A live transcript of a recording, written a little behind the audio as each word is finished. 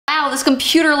Wow, this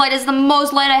computer light is the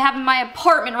most light I have in my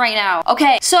apartment right now.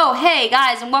 Okay, so hey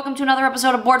guys, and welcome to another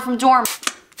episode of Bored from Dorm.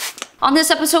 On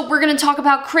this episode, we're gonna talk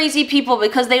about crazy people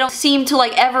because they don't seem to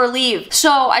ever leave.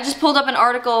 So I just pulled up an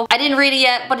article. I didn't read it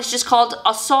yet, but it's just called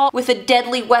Assault with a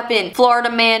Deadly Weapon. Florida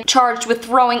man charged with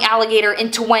throwing alligator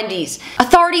into Wendy's.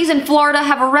 Authorities in Florida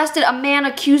have arrested a man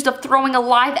accused of throwing a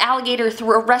live alligator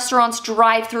through a restaurant's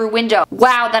drive-through window.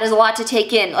 Wow, that is a lot to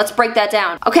take in. Let's break that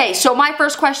down. Okay, so my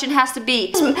first question has to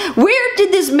be, where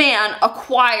did this man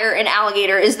acquire an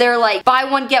alligator? Is there buy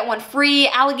one get one free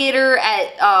alligator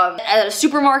at a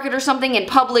supermarket or something in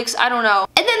Publix? I don't know.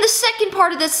 And then the second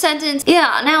part of this sentence,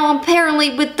 yeah, now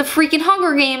apparently with the freaking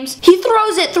Hunger Games, he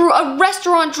throws it through a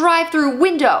restaurant drive-through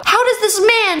window. How does this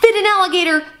man fit an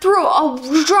alligator through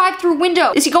a drive-through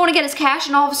window? Is he going to get his cash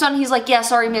and all of a sudden he's like, yeah,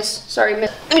 sorry miss, sorry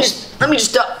miss. Let me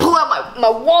just pull out my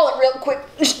wallet real quick.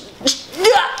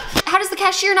 How does the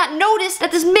cashier not notice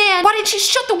that this man, why didn't she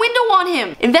shut the window on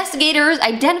him? Investigators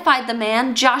identified the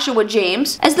man, Joshua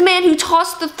James, as the man who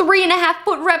tossed the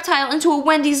 3.5-foot reptile into a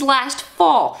Wendy's last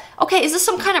fall. Okay, is this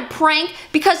some kind of prank?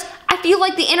 Because I feel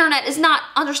like the internet is not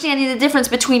understanding the difference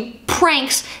between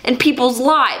pranks and people's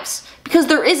lives. Because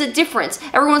there is a difference.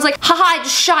 Everyone's like, haha, I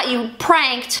just shot you,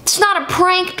 pranked. It's not a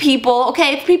prank, people,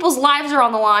 okay? If people's lives are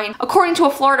on the line, according to a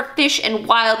Florida Fish and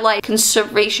Wildlife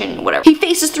Conservation, whatever. He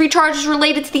faces 3 charges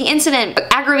related to the incident.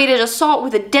 Aggravated assault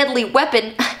with a deadly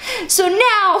weapon. So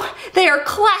now, they are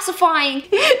classifying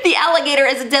the alligator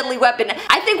as a deadly weapon.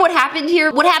 I think what happened here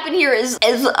is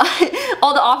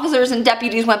all the officers and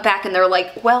deputies went back and they're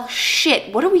like, well,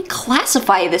 shit, what do we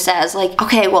classify this as?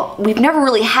 Okay, well, we've never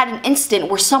really had an incident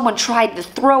where someone tried to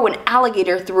throw an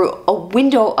alligator through a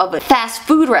window of a fast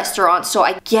food restaurant, so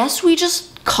I guess we just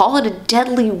call it a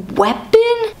deadly weapon?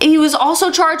 He was also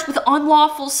charged with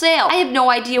unlawful sale. I have no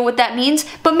idea what that means,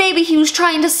 but maybe he was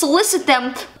trying to solicit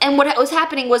them, and what was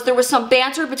happening was there was some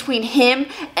banter between him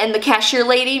and the cashier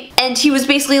lady, and he was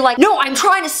basically like, no, I'm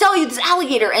trying to sell you this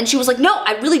alligator, and she was like, no,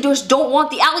 I really just don't want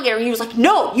the alligator, and he was like,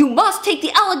 no, you must take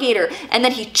the alligator, and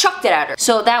then he chucked it at her.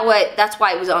 So that's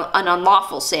why it was an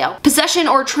unlawful sale. Possession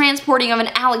or transporting of an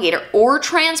alligator, or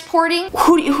transporting?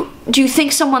 Do you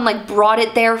think someone brought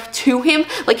it there to him?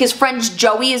 His friend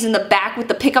Joey is in the back with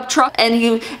the pickup truck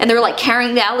and they're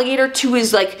carrying the alligator to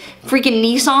his freaking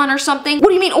Nissan or something. What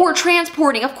do you mean, or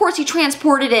transporting? Of course he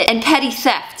transported it. And petty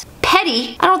theft.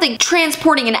 Petty? I don't think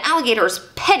transporting an alligator is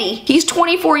petty. He's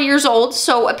 24 years old,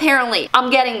 so apparently, I'm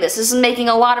getting this. This is making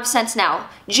a lot of sense now.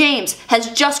 James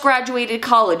has just graduated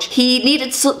college. He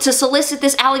needed to solicit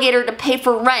this alligator to pay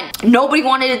for rent. Nobody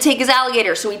wanted to take his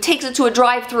alligator, so he takes it to a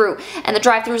drive-thru. And the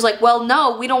drive-thru is like, well,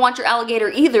 no, we don't want your alligator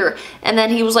either. And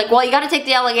then he was like, well, you gotta take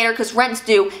the alligator because rent's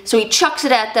due. So he chucks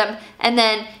it at them, and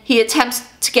then he attempts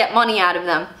to get money out of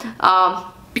them.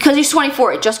 Because he's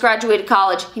 24, he just graduated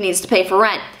college, he needs to pay for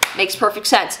rent. Makes perfect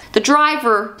sense. The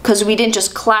driver, because we didn't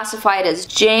just classify it as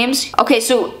James. Okay,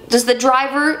 so does the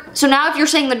driver, so now if you're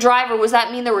saying the driver, was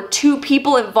that mean there were 2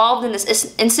 people involved in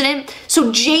this incident? So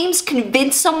James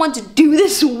convinced someone to do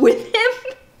this with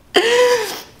him?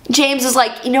 James is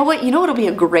like, you know what'll be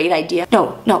a great idea?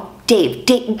 No, Dave,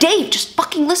 just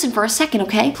fucking listen for a second,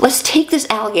 okay? Let's take this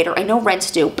alligator. I know rent's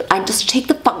due, but I just take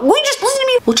the fuck. Wait, just listen to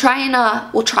me.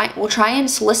 We'll try and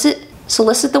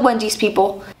solicit the Wendy's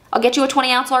people. I'll get you a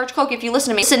 20-ounce large Coke if you listen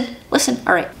to me. Listen.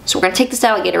 Alright, so we're gonna take this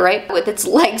alligator, right? With its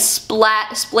legs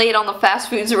splayed on the fast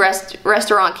foods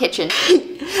restaurant kitchen.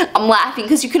 I'm laughing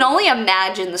because you can only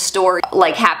imagine the story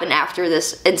happen after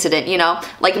this incident, you know?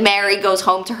 Mary goes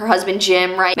home to her husband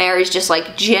Jim, right? Mary's just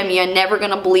like, Jim, you're never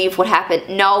gonna believe what happened.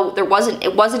 No, it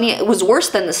was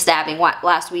worse than the stabbing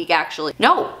last week, actually.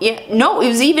 No, it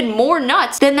was even more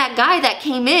nuts than that guy that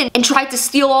came in and tried to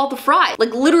steal all the fries.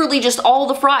 Literally just all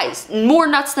the fries. More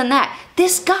nuts than that.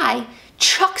 This guy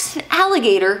chucks an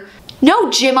alligator. No,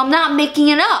 Jim, I'm not making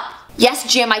it up.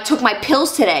 Yes, Jim, I took my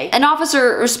pills today. An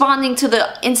officer responding to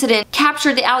the incident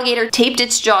captured the alligator, taped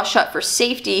its jaw shut for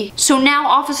safety. So now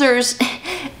officers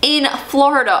in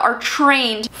Florida are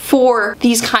trained for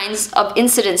these kinds of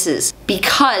incidences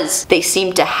because they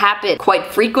seem to happen quite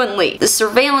frequently. The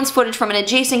surveillance footage from an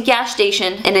adjacent gas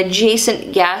station.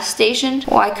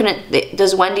 Why couldn't,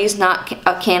 does Wendy's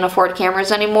can't afford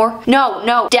cameras anymore?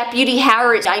 No, Deputy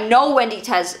Harris, I know Wendy's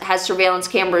has surveillance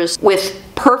cameras with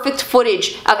perfect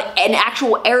footage of an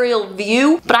actual aerial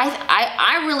view. But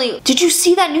I really, did you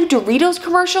see that new Doritos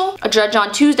commercial? A judge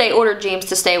on Tuesday ordered James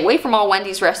to stay away from all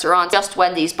Wendy's restaurants. Just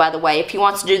Wendy's, by the way. If he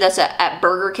wants to do this at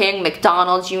Burger King,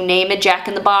 McDonald's, you name it, Jack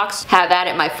in the Box, have at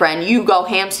it, my friend. You go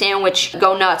ham sandwich,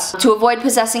 go nuts. To avoid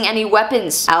possessing any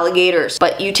weapons, alligators.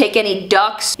 But you take any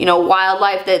ducks, you know,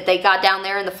 wildlife that they got down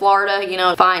there in the Florida, you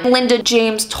know, fine. Linda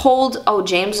James told, oh,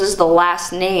 James is the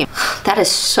last name. That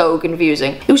is so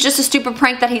confusing. It was just a stupid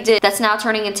prank that he did that's now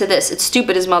turning into this. It's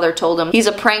stupid, his mother told him. He's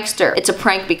a prankster. It's a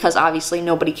prank because obviously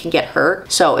nobody can get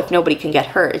hurt. So if nobody can get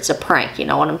hurt, it's a prank, you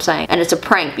know what I'm saying? And it's a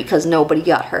prank because nobody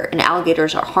got hurt. And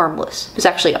alligators are harmless. It was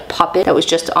actually a puppet that was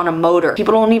just on a motor.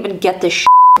 People don't even get this shit.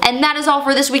 And that is all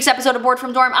for this week's episode of Bored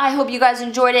from Dorm. I hope you guys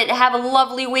enjoyed it. Have a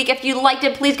lovely week. If you liked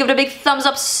it, please give it a big thumbs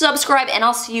up, subscribe, and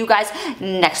I'll see you guys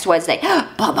next Wednesday.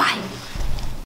 Bye-bye.